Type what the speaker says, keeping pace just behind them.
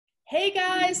Hey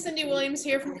guys, Cyndi Williams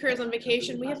here from Careers on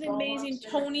Vacation. We have the amazing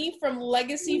Toni from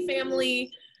Legacy Family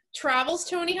Travels.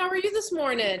 Toni, how are you this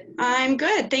morning? I'm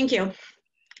good, thank you.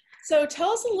 So tell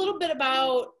us a little bit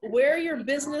about where your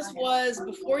business was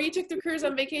before you took the Careers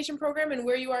on Vacation program and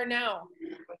where you are now.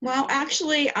 Well,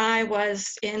 actually, I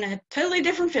was in a totally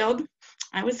different field.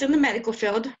 I was in the medical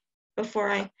field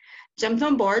before I jumped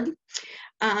on board.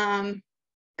 Got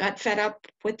fed up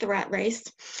with the rat race.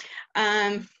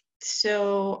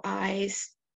 So I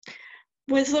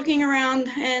was looking around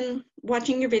and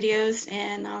watching your videos,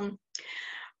 and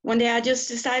one day I just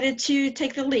decided to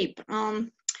take the leap.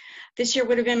 This year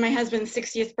would have been my husband's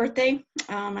 60th birthday.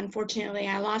 Unfortunately,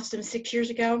 I lost him 6 years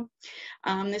ago.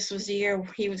 This was the year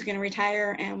he was going to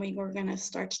retire and we were going to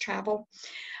start to travel.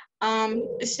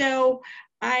 So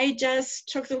I just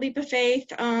took the leap of faith.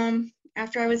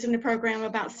 After I was in the program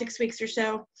about 6 weeks or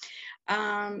so,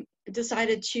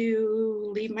 decided to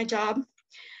leave my job.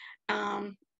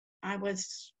 I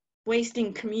was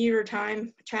wasting commuter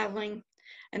time traveling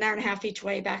an hour and a half each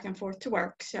way back and forth to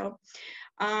work. So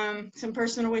some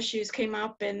personal issues came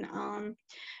up and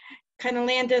kind of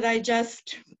landed. I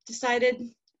just decided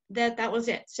that that was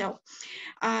it. So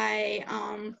I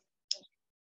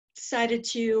decided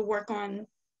to work on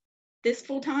this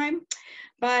full time.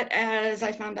 But as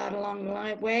I found out along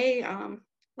the way,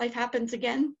 life happens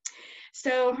again.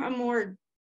 So I'm more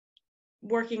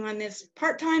working on this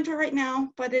part-time for right now,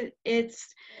 but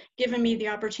it's given me the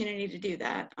opportunity to do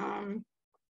that. I'm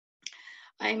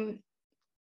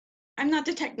not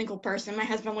the technical person. My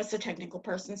husband was the technical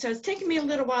person. So it's taken me a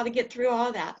little while to get through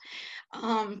all that.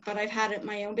 But I've had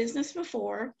my own business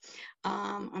before.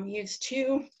 I'm used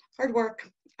to hard work.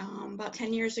 About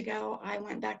 10 years ago, I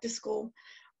went back to school,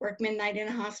 worked midnight in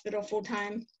a hospital full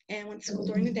time, and went to school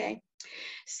during the day.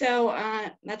 So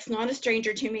that's not a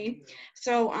stranger to me.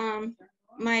 So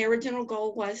my original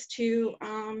goal was to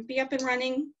be up and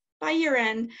running by year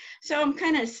end. So I'm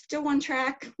kind of still on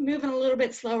track, moving a little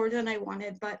bit slower than I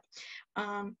wanted, but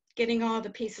getting all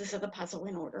the pieces of the puzzle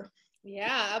in order.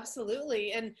 Yeah,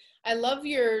 absolutely. And I love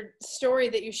your story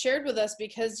that you shared with us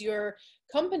because your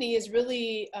company is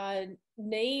really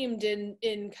named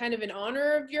in kind of in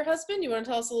honor of your husband. You want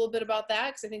to tell us a little bit about that?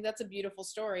 Because I think that's a beautiful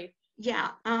story. Yeah,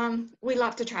 we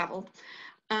love to travel.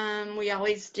 We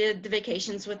always did the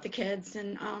vacations with the kids,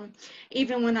 and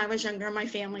even when I was younger, my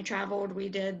family traveled. We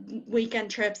did weekend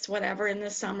trips, whatever, in the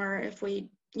summer if we,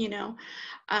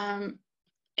 and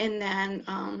then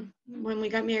when we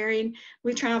got married,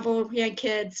 we traveled, we had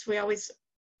kids,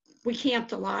 we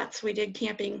camped a lot, so we did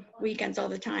camping weekends all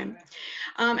the time.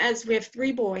 As we have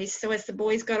 3 boys, so as the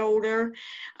boys got older,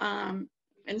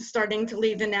 and starting to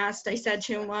leave the nest, I said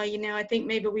to him, well, I think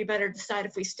maybe we better decide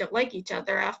if we still like each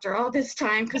other after all this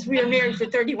time, because we were married for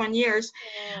 31 years.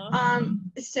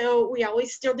 So we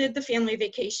always still did the family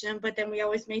vacation, but then we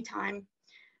always made time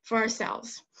for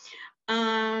ourselves.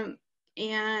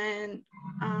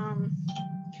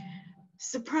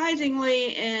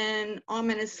 Surprisingly and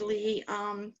ominously,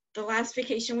 the last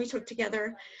vacation we took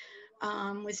together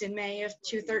was in May of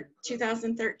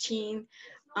 2013.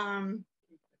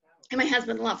 And my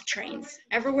husband loved trains.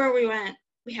 Everywhere we went,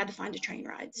 we had to find a train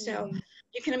ride. So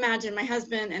you can imagine my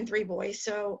husband and 3 boys.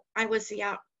 So I was the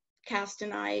outcast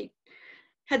and I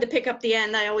had to pick up the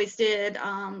end. I always did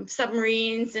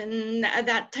submarines and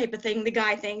that type of thing, the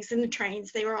guy things and the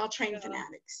trains. They were all train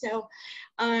fanatics. So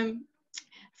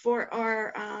for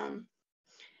our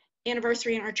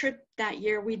anniversary and our trip that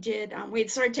year, we had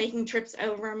started taking trips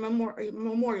over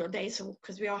Memorial Day, so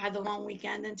because we all had the long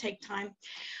weekend and take time.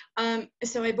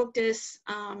 So I booked this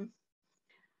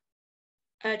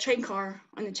a train car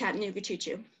on the Chattanooga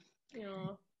Choo-Choo.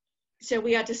 Yeah. So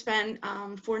we got to spend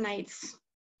 4 nights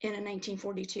in a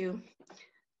 1942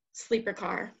 sleeper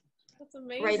car. That's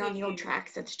amazing. Right on the old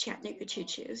tracks at the Chattanooga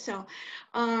Choo-Choo. So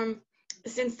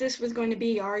since this was going to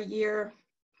be our year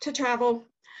to travel,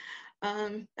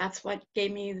 that's what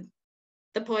gave me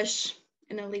the push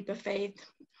and a leap of faith.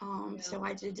 So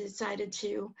I decided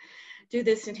to do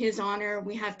this in his honor.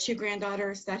 We have 2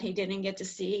 granddaughters that he didn't get to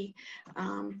see.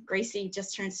 Gracie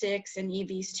just turned 6 and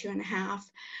Evie's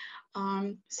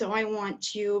 2.5. So I want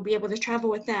to be able to travel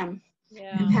with them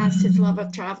and pass his love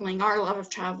of traveling, our love of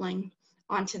traveling,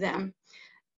 onto them.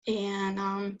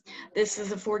 And this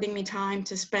is affording me time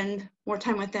to spend more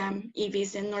time with them.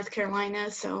 Evie's in North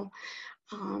Carolina, so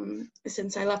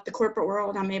since I left the corporate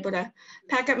world, I'm able to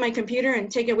pack up my computer and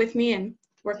take it with me and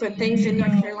work on things in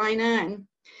North Carolina and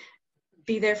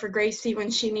be there for Gracie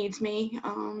when she needs me.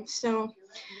 So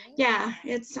yeah,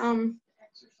 it's kind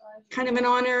of an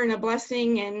honor and a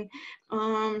blessing, and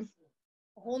I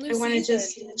want to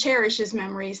just cherish his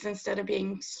memories instead of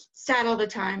being sad all the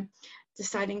time,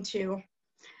 deciding to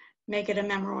make it a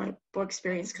memorable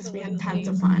experience because we had tons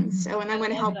of fun. So, and I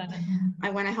want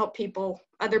to help people,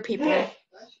 other people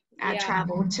add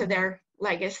travel to their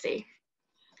legacy.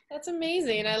 That's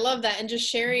amazing. I love that. And just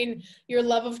sharing your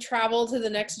love of travel to the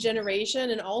next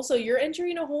generation. And also you're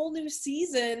entering a whole new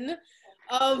season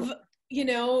of, you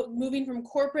know, moving from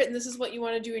corporate, and this is what you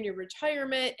want to do in your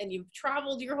retirement, and you've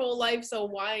traveled your whole life. So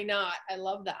why not? I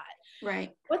love that.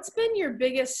 Right. What's been your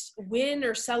biggest win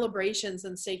or celebration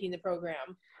since taking the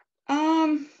program?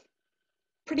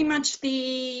 Pretty much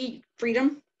the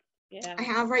freedom I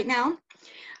have right now.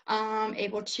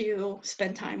 Able to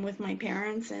spend time with my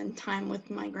parents and time with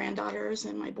my granddaughters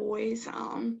and my boys.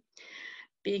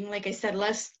 Being, like I said,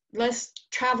 less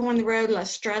travel on the road,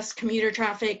 less stress, commuter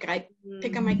traffic. I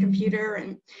pick up my computer,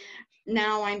 and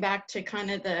now I'm back to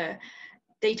kind of the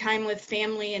daytime with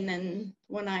family, and then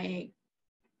when I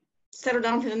settle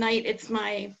down for the night, it's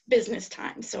my business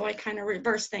time. So I kind of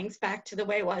reverse things back to the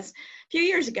way it was a few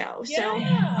years ago. So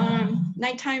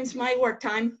nighttime's my work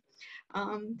time.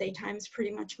 Daytime's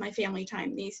pretty much my family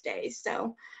time these days.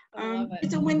 So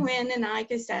it's a win-win. And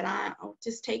like I said, I'll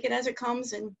just take it as it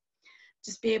comes and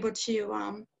just be able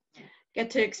to get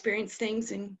to experience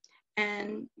things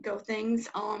and go things.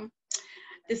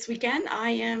 This weekend, I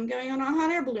am going on a hot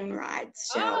air balloon ride.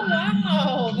 So,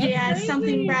 wow, yeah, it's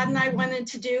something Brad and I wanted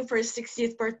to do for his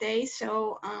 60th birthday.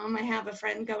 So I have a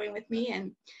friend going with me,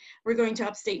 and we're going to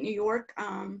upstate New York.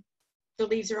 The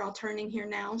leaves are all turning here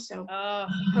now, so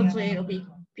hopefully it'll be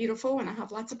beautiful, and I'll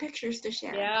have lots of pictures to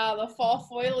share. Yeah, the fall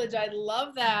foliage. I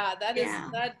love that.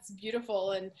 That's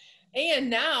beautiful. And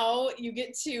now you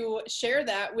get to share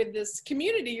that with this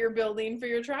community you're building for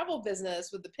your travel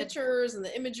business, with the pictures and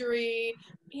the imagery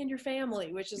and your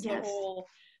family, which is the whole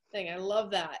thing. I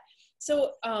love that.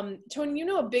 So, Toni, you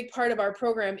know, a big part of our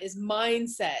program is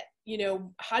mindset. You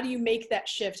know, how do you make that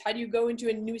shift? How do you go into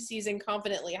a new season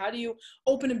confidently? How do you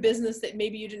open a business that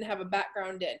maybe you didn't have a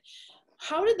background in?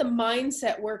 How did the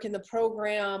mindset work in the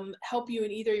program help you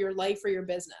in either your life or your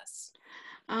business?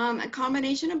 A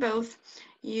combination of both.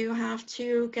 You have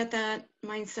to get that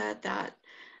mindset that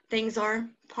things are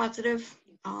positive.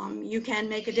 You can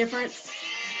make a difference.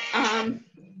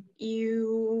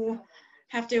 You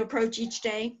have to approach each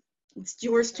day. It's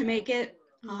yours to make it.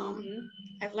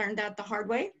 I've learned that the hard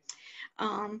way.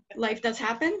 Life does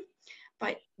happen,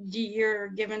 but you're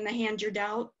given the hand you're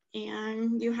dealt,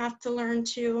 and you have to learn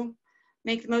to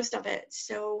make the most of it.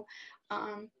 So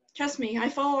trust me, I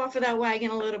fall off of that wagon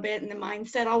a little bit, and the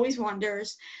mindset always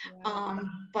wanders.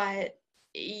 But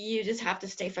you just have to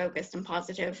stay focused and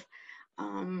positive,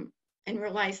 and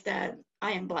realize that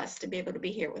I am blessed to be able to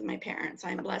be here with my parents.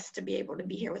 I'm blessed to be able to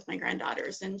be here with my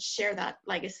granddaughters and share that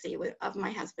legacy of my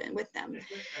husband with them.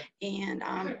 And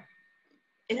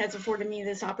it has afforded me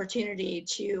this opportunity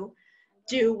to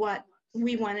do what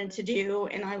we wanted to do,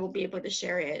 and I will be able to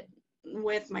share it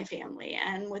with my family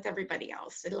and with everybody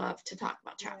else. I love to talk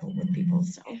about travel with people.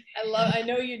 So I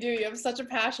know you do. You have such a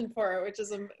passion for it,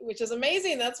 which is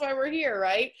amazing. That's why we're here,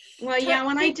 right? Well, yeah,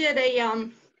 when I did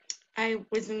I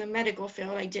was in the medical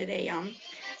field. I did a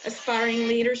aspiring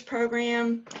leaders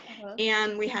program,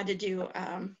 and we had to do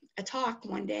a talk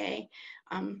one day,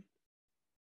 and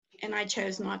I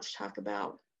chose not to talk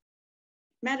about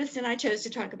medicine. I chose to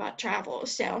talk about travel.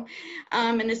 So,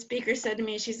 and the speaker said to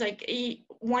me, she's like,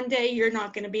 one day you're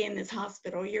not going to be in this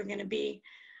hospital. You're going to be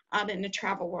out in the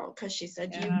travel world, because she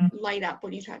said you light up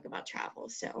when you talk about travel.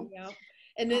 So.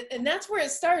 And that's where it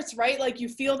starts, right? Like you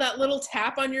feel that little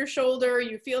tap on your shoulder.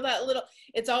 You feel that little,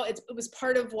 it was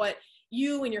part of what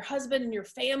you and your husband and your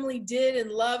family did and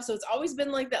loved. So it's always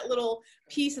been like that little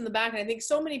piece in the back. And I think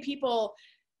so many people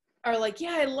are like,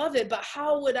 yeah, I love it, but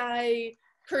how would I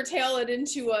curtail it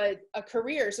into a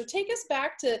career? So take us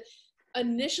back to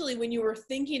initially when you were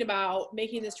thinking about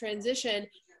making this transition.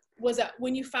 Was it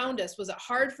when you found us, was it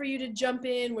hard for you to jump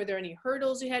in? Were there any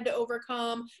hurdles you had to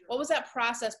overcome? What was that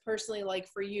process personally like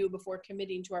for you before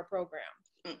committing to our program?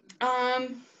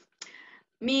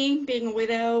 Me being a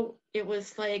widow, it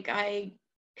was like I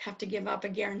have to give up a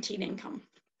guaranteed income.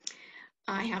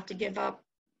 I have to give up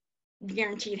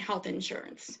guaranteed health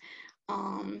insurance.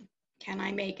 Can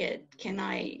I make it? Do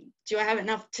I have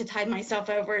enough to tide myself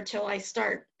over until I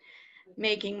start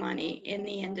making money in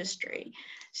the industry?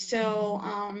 So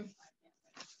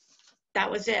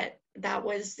that was it. That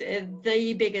was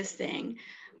the biggest thing.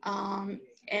 And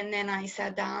then I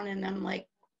sat down, and I'm like,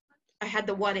 I had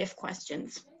the what if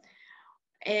questions.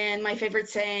 And my favorite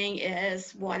saying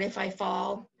is, what if I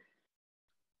fall?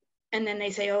 And then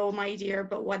they say, oh, my dear,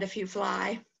 but what if you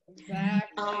fly?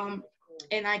 Exactly.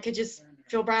 And I could just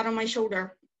feel Brad on my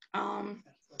shoulder.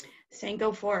 saying,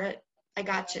 go for it. I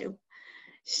got you.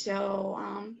 So,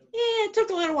 yeah, it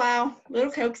took a little while, a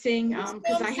little coaxing, because I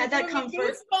Goosebumps, you're had that giving me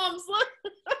comfort. goosebumps.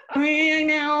 I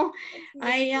know.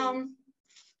 Amazing.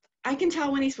 I can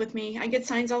tell when he's with me. I get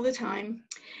signs all the time.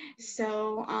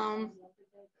 So,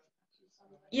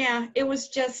 yeah, it was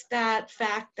just that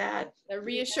fact that, That you know,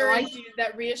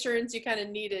 reassurance you kind of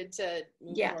needed to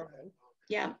move yeah, forward.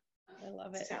 yeah. I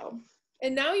love it. So,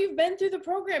 And now you've been through the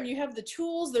program. You have the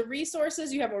tools, the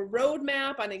resources, you have a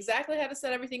roadmap on exactly how to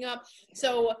set everything up.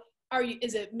 So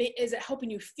is it helping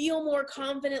you feel more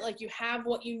confident, like you have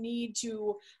what you need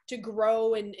to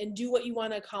grow and do what you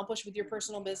want to accomplish with your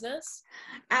personal business?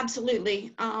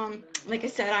 absolutely. Like I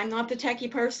said, I'm not the techie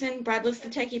person. Bradley's the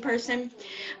techie person.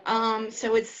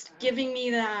 So it's giving me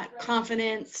that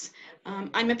confidence.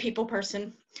 I'm a people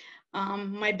person.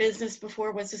 My business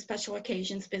before was a special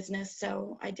occasions business,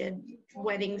 so I did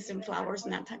weddings and flowers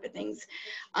and that type of things.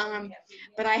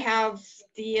 But I have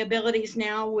the abilities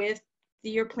now with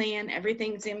your plan.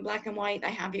 Everything's in black and white. I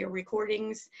have your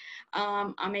recordings.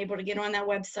 I'm able to get on that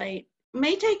website.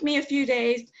 May take me a few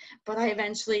days, but I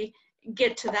eventually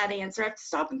get to that answer. I have to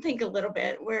stop and think a little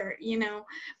bit where, you know,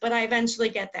 but I eventually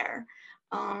get there.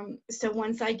 So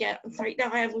once right now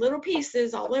I have little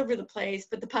pieces all over the place,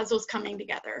 but the puzzle's coming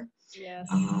together. Yes.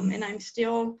 And I'm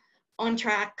still on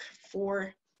track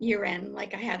for year end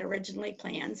like I had originally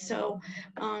planned. So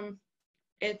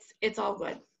it's all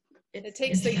good. It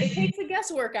takes the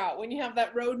guesswork out when you have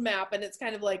that roadmap and it's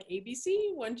kind of like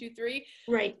ABC 1, 2, 3.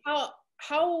 Right.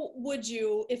 How would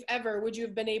you, if ever, would you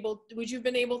have been able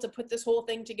to put this whole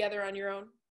thing together on your own?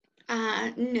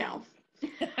 No.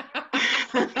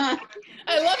 I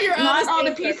love your not all the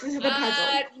answer. pieces of the puzzle.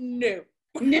 No.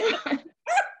 No.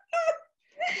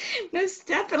 No,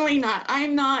 definitely not.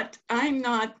 I'm not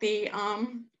the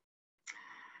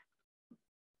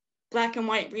black and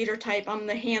white reader type. I'm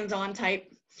the hands-on type.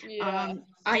 Yeah.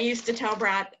 I used to tell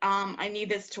Brad, I need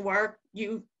this to work.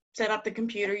 You set up the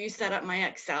computer, you set up my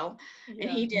Excel, and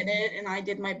he did it, and I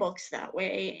did my books that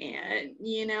way. And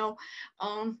you know,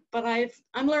 but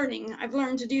I'm learning. I've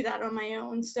learned to do that on my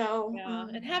own. So yeah,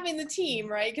 and having the team,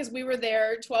 right? Because we were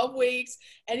there 12 weeks.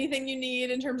 Anything you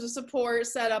need in terms of support,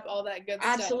 setup, all that good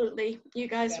stuff. Absolutely, you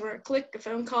guys were a click, a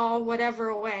phone call, whatever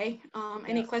away.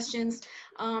 Any questions?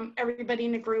 Everybody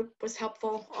in the group was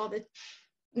helpful. All the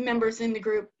members in the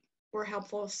group were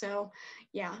helpful. So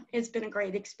yeah, it's been a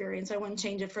great experience. I wouldn't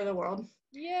change it for the world.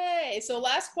 Yay. So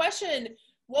last question,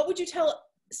 what would you tell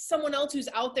someone else who's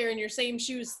out there in your same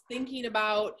shoes thinking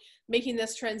about making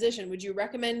this transition? Would you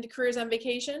recommend Careers on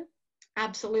Vacation?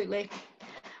 Absolutely.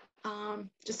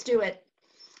 Just do it.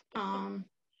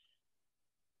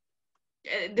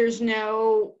 There is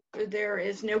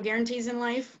no guarantees in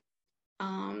life.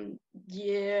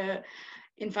 Yeah,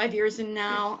 in 5 years and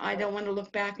now, I don't want to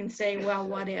look back and say, well,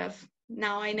 what if?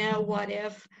 Now I know what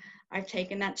if. I've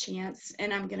taken that chance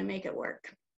and I'm going to make it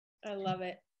work. I love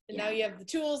it. And now you have the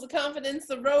tools, the confidence,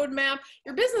 the roadmap.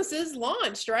 Your business is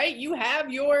launched, right? You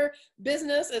have your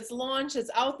business. It's launched.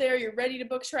 It's out there. You're ready to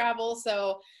book travel.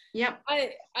 So yep.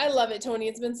 I love it, Toni.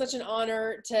 It's been such an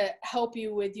honor to help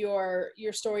you with your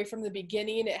story from the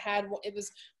beginning. It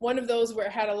was one of those where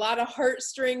it had a lot of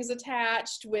heartstrings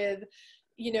attached with,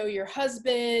 you know, your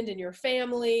husband and your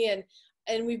family,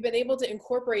 and we've been able to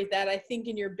incorporate that, I think,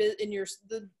 in your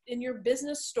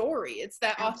business story. It's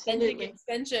that authentic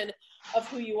extension of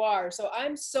who you are. So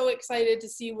I'm so excited to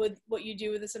see what you do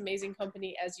with this amazing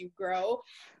company as you grow.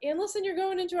 And listen, you're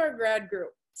going into our grad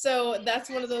group. So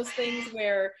that's one of those things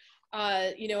where,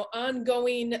 you know,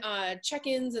 ongoing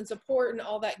check-ins and support and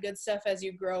all that good stuff as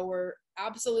you grow. We're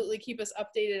absolutely keep us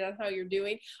updated on how you're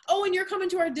doing. Oh, and you're coming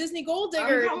to our Disney Gold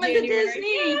Digger. I'm coming to Disney.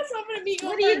 Yes, I'm going to meet you.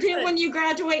 What do you do when you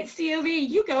graduate COV?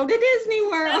 You go to Disney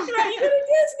World. That's right. You go to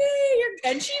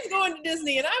Disney. And she's going to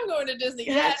Disney, and I'm going to Disney.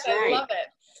 Yes, right. I love it.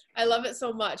 I love it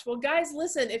so much. Well, guys,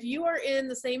 listen, if you are in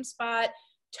the same spot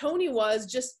Toni was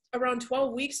just around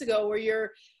 12 weeks ago, where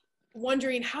you're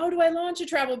wondering, how do I launch a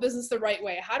travel business the right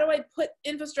way? How do I put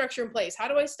infrastructure in place? How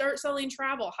do I start selling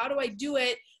travel? How do I do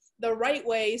it the right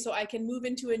way so I can move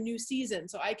into a new season,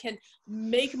 so I can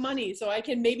make money, so I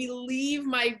can maybe leave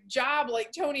my job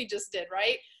like Toni just did,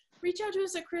 right? Reach out to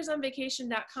us at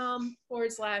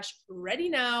careersonvacation.com/ready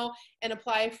now and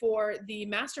apply for the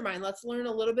mastermind. Let's learn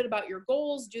a little bit about your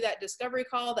goals, do that discovery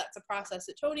call. That's a process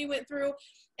that Toni went through.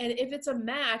 And if it's a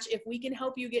match, if we can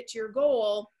help you get to your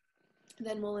goal,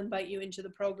 then we'll invite you into the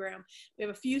program. We have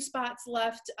a few spots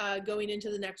left going into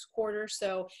the next quarter,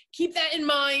 so keep that in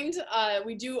mind.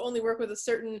 We do only work with a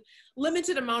certain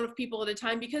limited amount of people at a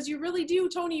time, because you really do,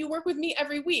 Toni, you work with me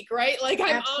every week, right? Like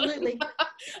I'm absolutely.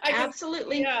 absolutely.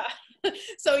 Absolutely. Yeah.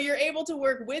 So you're able to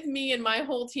work with me and my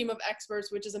whole team of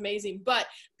experts, which is amazing. But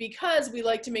because we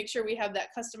like to make sure we have that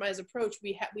customized approach,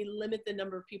 we limit the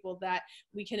number of people that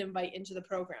we can invite into the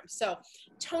program. So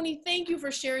Toni, thank you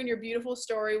for sharing your beautiful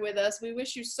story with us. We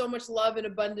wish you so much love and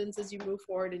abundance as you move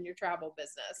forward in your travel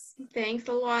business. Thanks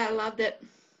a lot. I loved it.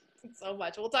 Thanks so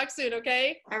much. We'll talk soon,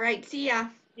 okay? All right. See ya.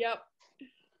 Yep.